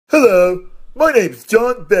Hello, my name's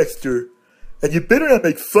John Baxter, and you better not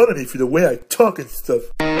make fun of me for the way I talk and stuff.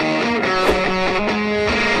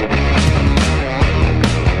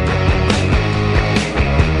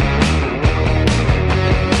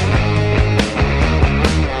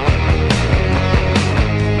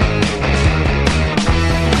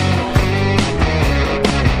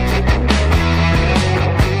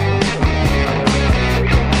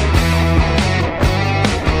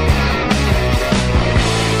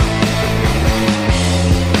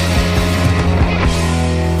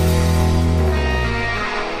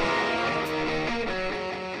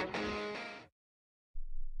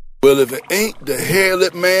 Well, if it ain't the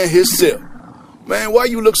hairlip man himself. Man, why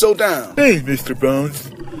you look so down? Hey, Mr.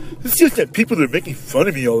 Bones. It's just that people are making fun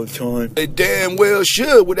of me all the time. They damn well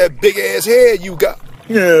should with that big-ass head you got.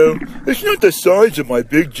 No, it's not the size of my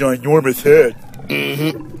big, ginormous head.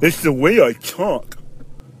 It's the way I talk.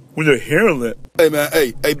 With a hairlip. Hey, man,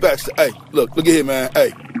 hey, Baxter, hey, look at here, man.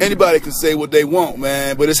 Hey, anybody can say what they want,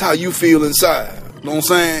 man, but it's how you feel inside. You know what I'm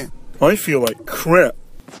saying? I feel like crap.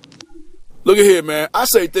 Look at here, man. I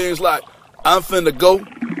say things like, I'm finna go,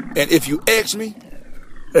 and if you ask me...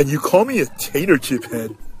 And you call me a tater chip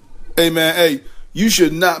head. Hey, man, hey, you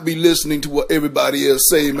should not be listening to what everybody else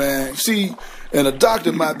say, man. See, and a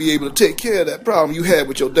doctor might be able to take care of that problem you had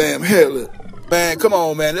with your damn hairlip. Man, come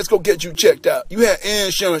on, man. Let's go get you checked out. You have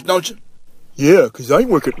insurance, don't you? Yeah, 'cause I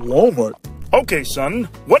work at Walmart. Okay, son.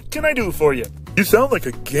 What can I do for you? You sound like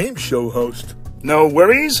a game show host. No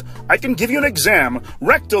worries. I can give you an exam,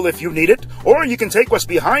 rectal if you need it, or you can take what's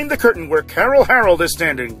behind the curtain where Carol Harold is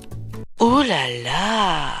standing. Ooh la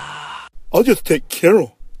la. I'll just take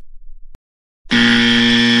Carol.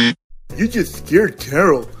 You just scared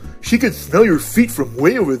Carol. She can smell your feet from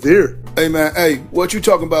way over there. Hey, man, hey, what you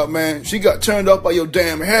talking about, man? She got turned off by your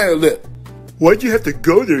damn hairlip. Why'd you have to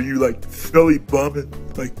go there, you, smelly bum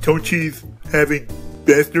and, toe cheese having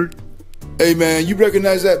bastard? Hey, man, you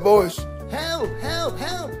recognize that voice? Help! Help!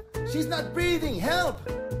 Help! She's not breathing! Help!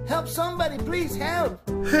 Help somebody, please help!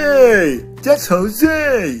 Hey, that's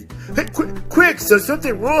Jose! Hey, quick, there's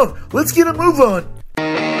something wrong. Let's get a move on.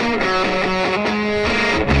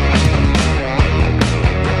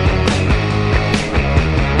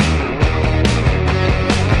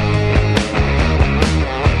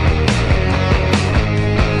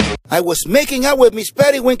 I was making out with Miss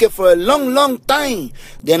Periwinkle for a long time.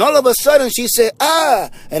 Then all of a sudden she said, ah,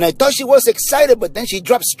 and I thought she was excited, but then she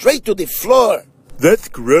dropped straight to the floor. That's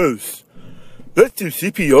gross. Let's do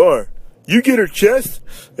CPR. You get her chest,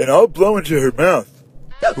 and I'll blow into her mouth.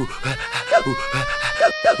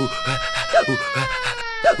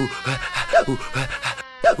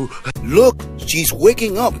 Look, she's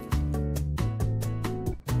waking up.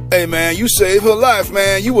 Hey, man, you saved her life,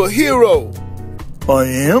 man. You a hero. I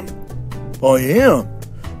am? I am.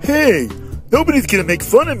 Hey, nobody's gonna make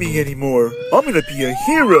fun of me anymore. I'm gonna be a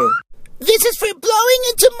hero. This is for blowing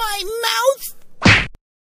into my mouth.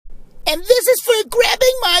 And this is for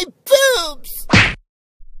grabbing my